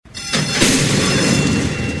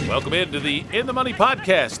Welcome into the In the Money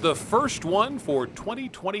podcast, the first one for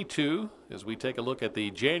 2022, as we take a look at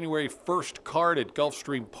the January 1st card at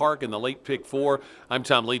Gulfstream Park in the late pick four. I'm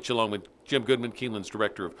Tom Leach, along with Jim Goodman, Keeneland's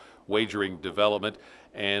Director of Wagering Development,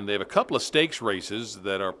 and they have a couple of stakes races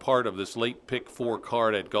that are part of this late pick four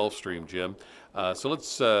card at Gulfstream, Jim. So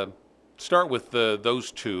let's start with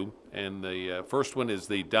those two, and the first one is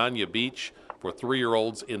the Dania Beach for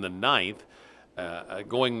 3-year-olds in the ninth.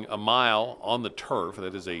 Going a mile on the turf.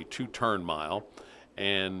 That is a 2-turn mile.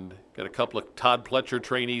 And got a couple of Todd Pletcher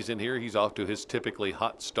trainees in here. He's off to his typically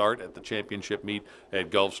hot start at the championship meet at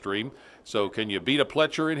Gulfstream. So can you beat a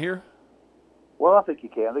Pletcher in here? Well, I think you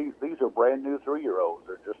can. These are brand new 3-year-olds.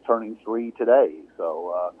 They're just turning 3 today.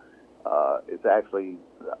 So it's actually,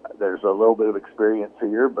 there's a little bit of experience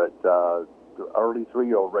here, but the early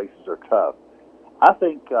 3-year-old races are tough. I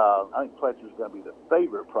think Pletcher's going to be the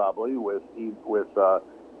favorite probably with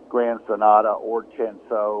Grand Sonata or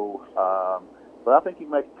Chenso. But I think you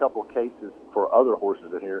can make a couple of cases for other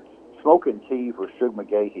horses in here. Smoking Tea for Shug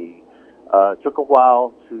McGahee took a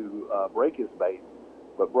while to break his base,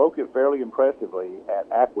 but broke it fairly impressively at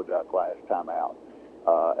Aqueduct last time out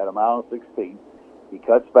at a mile and 16. He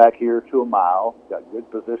cuts back here to a mile, got good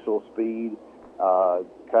positional speed.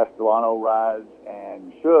 Castellano rides,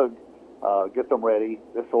 and Shug get them ready.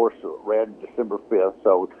 This horse ran December 5th,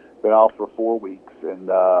 so been off for 4 weeks and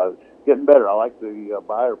getting better. I like the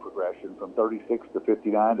buyer progression from 36 to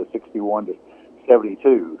 59 to 61 to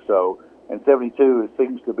 72. So, and 72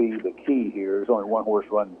 seems to be the key here. There's only one horse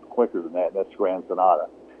run quicker than that, and that's Grand Sonata.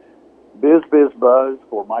 Biz Buzz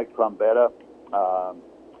for Mike Trombetta.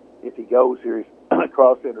 If he goes here, he's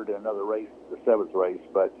cross-entered in another race, the 7th race,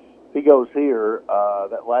 but if he goes here,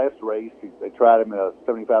 that last race, they tried him in a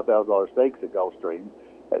 $75,000 stakes at Gulfstream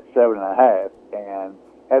at 7.5, and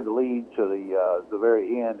had the lead to the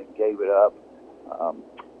very end and gave it up.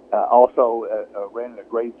 Also ran in a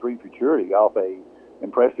Grade 3 futurity off a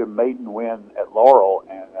impressive maiden win at Laurel,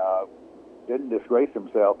 and didn't disgrace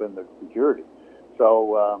himself in the futurity.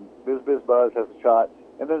 So Biz Buzz has a shot,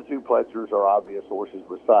 and then the 2 Pletchers are obvious horses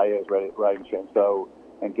with Saez riding Chenso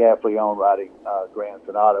and Gaffleon riding Grand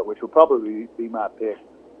Sonata, which would probably be my pick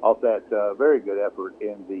off that very good effort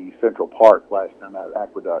in the Central Park last time out at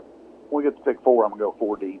Aqueduct. When we get to pick 4, I'm going to go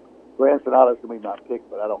 4 deep. Grand Sonata is going to be my pick,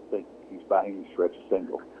 but I don't think he's by any stretch a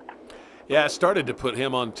single. Yeah, I started to put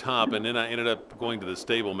him on top, and then I ended up going to the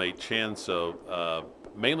stablemate Chenso,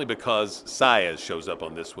 mainly because Saez shows up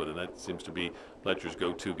on this one, and that seems to be Pletcher's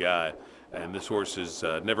go-to guy. And this horse has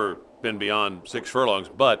never been beyond 6 furlongs,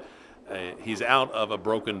 but he's out of a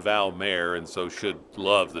broken Val mare, and so should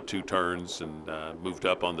love the 2 turns and moved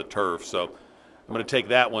up on the turf. So I'm going to take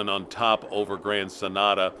that one on top over Grand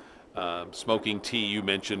Sonata. Smoking Tea you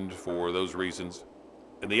mentioned for those reasons.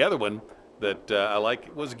 And the other one that I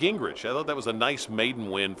like was Gingrich. I thought that was a nice maiden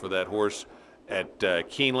win for that horse at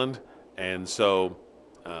Keeneland, and so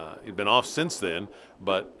he'd been off since then,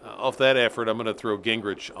 but off that effort, I'm going to throw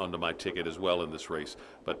Gingrich onto my ticket as well in this race.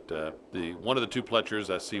 But the one of the 2 Pletchers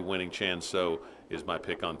I see winning, Chenso, is my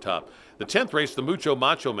pick on top. The 10th race, the Mucho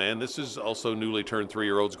Macho Man. This is also newly turned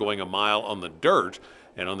 3-year-olds going a mile on the dirt,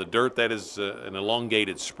 and on the dirt that is an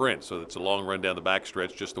elongated sprint, so it's a long run down the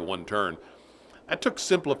backstretch, just the 1 turn. I took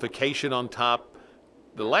Simplification on top.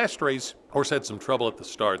 The last race, horse had some trouble at the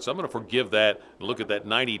start, so I'm going to forgive that and look at that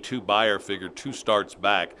 92 buyer figure 2 starts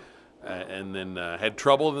back, and then had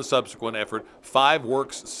trouble in the subsequent effort. 5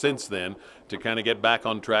 works since then to kind of get back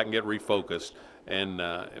on track and get refocused. And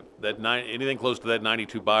anything close to that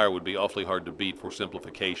 92 buyer would be awfully hard to beat for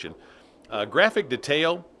Simplification. Graphic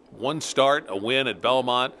Detail, 1 start, a win at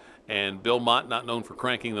Belmont, and Bill Mott not known for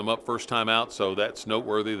cranking them up first time out, so that's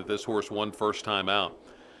noteworthy that this horse won first time out.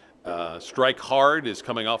 Strike Hard is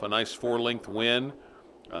coming off a nice 4-length win.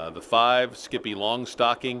 The 5, Skippy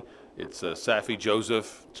Longstocking. It's Safi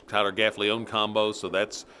Joseph, Tyler Gaffleon combo, so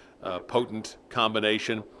that's a potent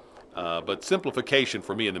combination. But Simplification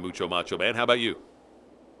for me in the Mucho Macho Man. How about you?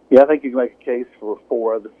 Yeah, I think you can make a case for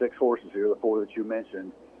 4 of the 6 horses here, the 4 that you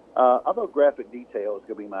mentioned. I thought Graphic Detail is going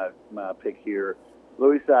to be my pick here.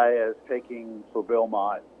 Louis Saez taking for Bill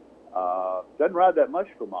Mott. Doesn't ride that much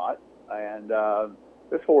for Mott, and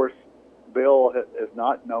this horse, Bill, is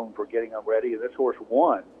not known for getting him ready. This horse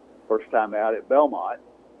won first time out at Belmont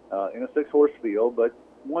in a 6-horse field, but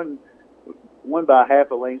won by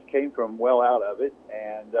half a length, came from well out of it,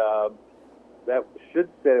 and that should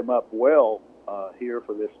set him up well here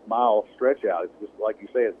for this mile stretch out. It's just like you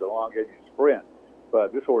say, it's a long-edged sprint,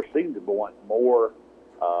 but this horse seemed to want more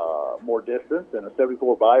distance, and a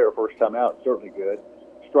 74 buyer first time out, certainly good.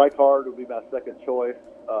 Strike Hard would be my second choice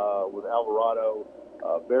with Alvarado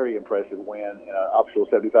very impressive win in an optional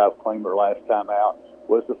 75 claimer last time out.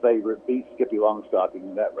 Was the favorite, beat Skippy Longstocking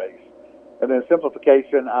in that race. And then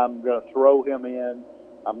simplification, I'm going to throw him in.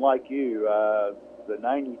 I'm like you. The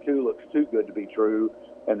 92 looks too good to be true,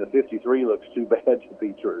 and the 53 looks too bad to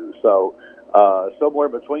be true. So somewhere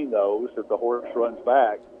between those, if the horse runs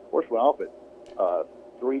back, horse went off at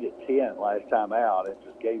 3-10 last time out and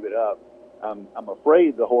just gave it up. I'm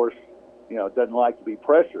afraid the horse, doesn't like to be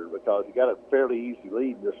pressured because he got a fairly easy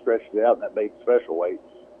lead and just stretched it out in that big special weight.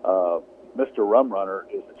 Mr. Rum Runner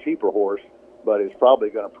is a cheaper horse, but is probably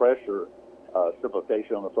going to pressure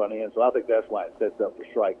simplification on the front end. So I think that's why it sets up for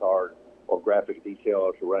Strike Hard or Graphic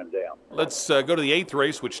Detail to run down. Let's go to the 8th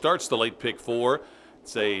race, which starts the late pick 4.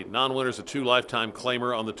 It's a non-winner's a 2 lifetime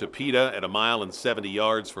claimer on the Tapeta at 1 mile and 70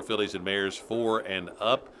 yards for fillies and mares 4 and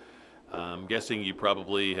up. I'm guessing you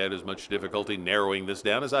probably had as much difficulty narrowing this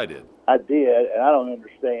down as I did. I did, and I don't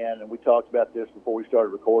understand, and we talked about this before we started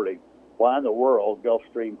recording, why in the world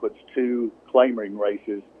Gulfstream puts 2 claiming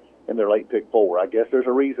races in their late pick 4. I guess there's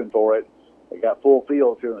a reason for it. They got full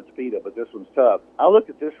fields here in the Tapeta, but this one's tough. I look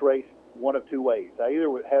at this race one of 2 ways. I either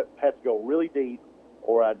would have to go really deep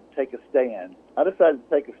or I'd take a stand. I decided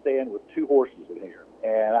to take a stand with 2 horses in here,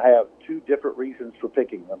 and I have 2 different reasons for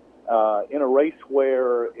picking them. In a race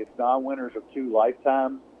where it's non-winners of 2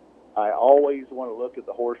 lifetimes, I always want to look at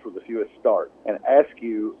the horse with the fewest starts. And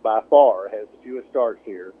Askew, by far, has the fewest starts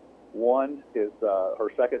here. One is her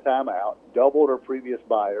second time out, doubled her previous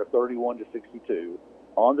buyer, 31-62,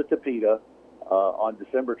 on the Tapeta on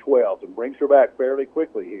December 12th, and brings her back fairly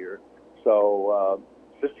quickly here. So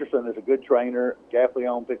Sisterson is a good trainer.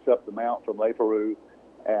 Gaffleon picks up the mount from Le Peru.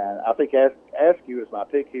 And I think Askew is my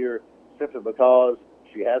pick here simply because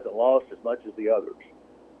she hasn't lost as much as the others.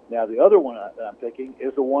 Now, the other one that I'm picking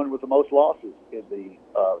is the one with the most losses in the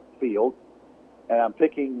field. And I'm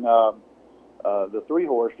picking the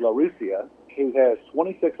 3-horse, La Rusia, who has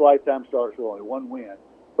 26 lifetime starts with only 1 win,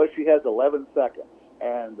 but she has 11 seconds.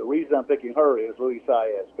 And the reason I'm picking her is Luis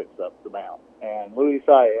Saez picks up the mount. And Luis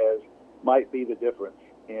Saez might be the difference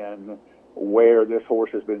in where this horse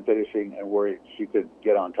has been finishing and where she could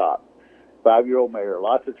get on top. 5-year-old mare,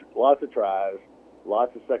 lots of tries,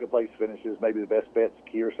 lots of second place finishes. Maybe the best bet's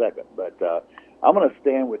Kier second. But I'm going to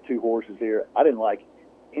stand with 2 horses here. I didn't like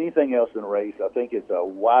anything else in the race. I think it's a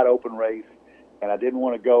wide open race, and I didn't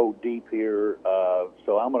want to go deep here.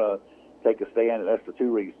 So I'm going to take a stand, and that's the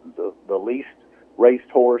 2 reasons. The least raced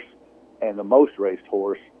horse and the most raced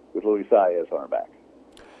horse with Luis Saez on her back.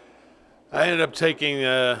 I ended up taking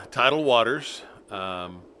Tidal Waters.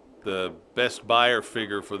 The best buyer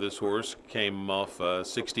figure for this horse came off a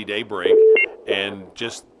 60-day break, and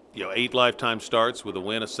just 8 lifetime starts with a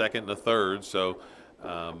win, a second, and a third. So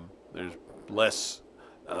there's less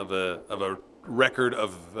of a record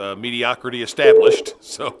of mediocrity established.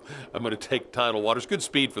 So I'm going to take Tidal Waters. Good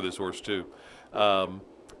speed for this horse too.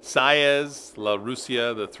 Saez, La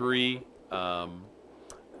Rusia, the 3,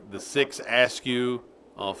 the 6 Askew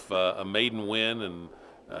off a maiden win, and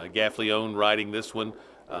Gaffleon riding this one.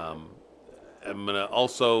 I'm going to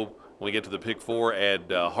also, when we get to the pick 4,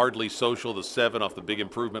 add Hardly Social, the 7 off the big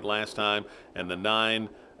improvement last time, and the 9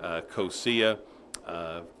 Kosia,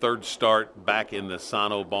 third start back in the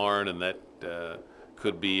Sano barn, and that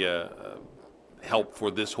could be a help for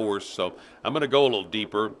this horse. So I'm going to go a little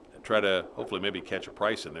deeper, try to hopefully maybe catch a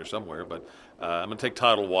price in there somewhere, but I'm going to take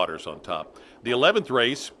Tidal Waters on top. The 11th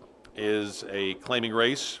race is a claiming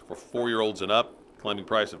race for 4-year-olds and up, claiming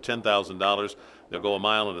price of $10,000. They'll go 1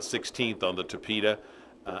 mile and a 16th on the Tapeta.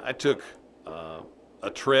 I took a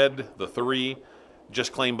tread, the 3,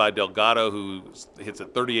 just claimed by Delgado, who hits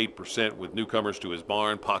at 38% with newcomers to his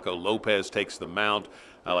barn. Paco Lopez takes the mount.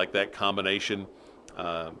 I like that combination.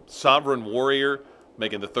 Sovereign Warrior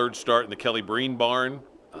making the 3rd start in the Kelly Breen barn.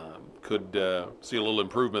 Could see a little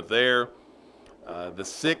improvement there. The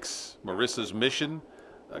 6, Marissa's Mission,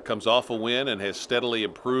 comes off a win and has steadily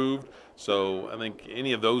improved. So I think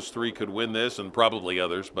any of those 3 could win this, and probably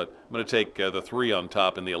others. But I'm going to take the 3 on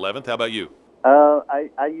top in the 11th. How about you?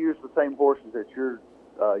 I used the same horses that you're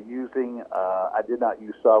using. I did not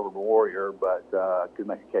use Sovereign Warrior, but I could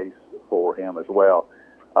make a case for him as well.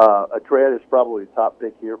 A tread is probably the top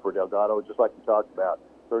pick here for Delgado, just like we talked about,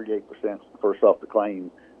 38% first off the claim.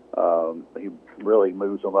 He really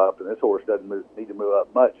moves them up, and this horse doesn't need to move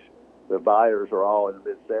up much. The buyers are all in the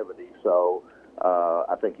mid-70s, so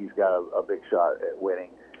I think he's got a big shot at winning.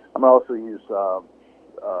 I'm going to also use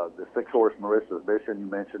the 6-horse Marissa's Mission you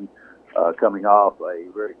mentioned, coming off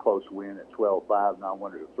a very close win at 12-5,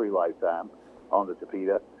 non-winner to 3 lifetime on the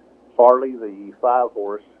Tapeta. Farley, the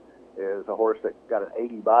 5-horse, is a horse that got an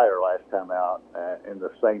 80 buyer last time out in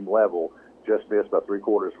the same level. just missed by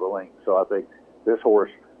 3/4 of a length. So I think this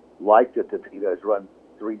horse liked it that he does run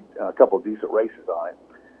a couple of decent races on it.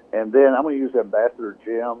 And then I'm going to use Ambassador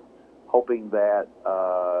Jim, hoping that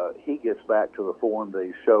he gets back to the form that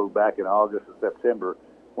he showed back in August and September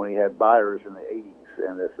when he had buyers in the 80s.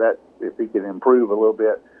 And if he can improve a little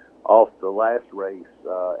bit off the last race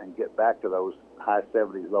and get back to those high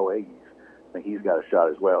 70s, low 80s, I think he's got a shot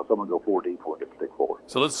as well. So I'm going to go 4 deep for the pick 4.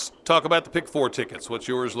 So let's talk about the pick 4 tickets. What's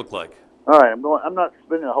yours look like? All right, I'm not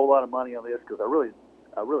spending a whole lot of money on this because I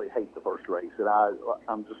really hate the first race, and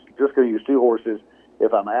I'm just going to use 2 horses.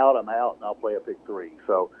 If I'm out, I'm out, and I'll play a pick 3.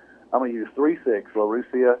 So I'm going to use 3-6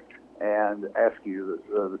 LaRusia and Askew,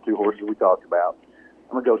 the 2 horses we talked about.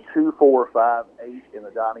 I'm going to go 2, 4, 5, 8 in the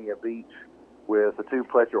Dania Beach, with the 2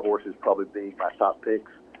 Pletcher horses probably being my top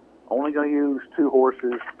picks. Only going to use 2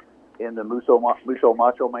 horses in the Mucho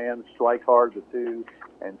Macho Man, Strike Hard, the 2,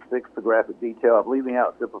 and 6, the Graphic Detail. I'm leaving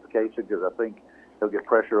out Simplification because I think he'll get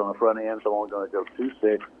pressure on the front end, so I'm only going to go 2,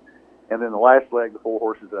 6. And then the last leg, the 4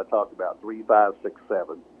 horses that I talked about, 3, 5, 6,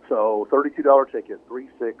 7. So $32 ticket, 3,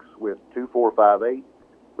 6 with 2, 4, 5, 8,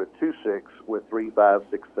 with 2, 6 with 3, 5,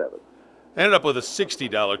 6, 7. Ended up with a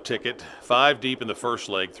 $60 ticket, 5 deep in the first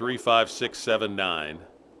leg, 3, 5, 6, 7, 9.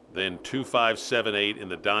 Then 2, 5, 7, 8 in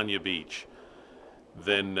the Dania Beach.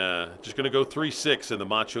 Then just going to go 3, 6 in the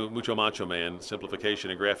Mucho Macho Man, Simplification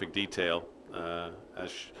and Graphic Detail.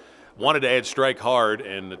 Wanted to add Strike Hard,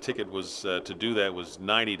 and the ticket was to do that was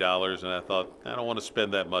 $90, and I thought I don't want to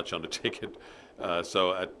spend that much on the ticket,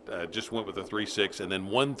 so I just went with the 3, 6, and then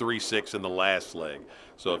 1, 3, 6 in the last leg.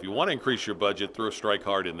 So if you want to increase your budget, throw Strike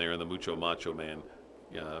Hard in there in the Mucho Macho Man.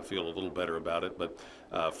 I feel a little better about it, but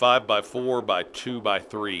 5 by 4 by 2 by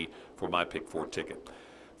 3 for my pick 4 ticket.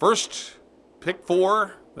 First pick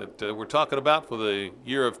 4 that we're talking about for the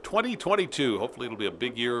year of 2022. Hopefully it'll be a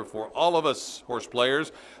big year for all of us horse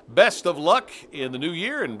players. Best of luck in the new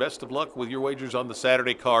year, and best of luck with your wagers on the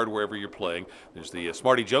Saturday card wherever you're playing. There's the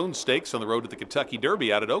Smarty Jones Stakes on the road to the Kentucky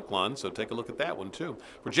Derby out at Oaklawn, so take a look at that one too.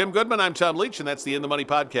 For Jim Goodman, I'm Tom Leach, and that's the In the Money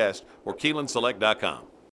podcast or KeenelandSelect.com.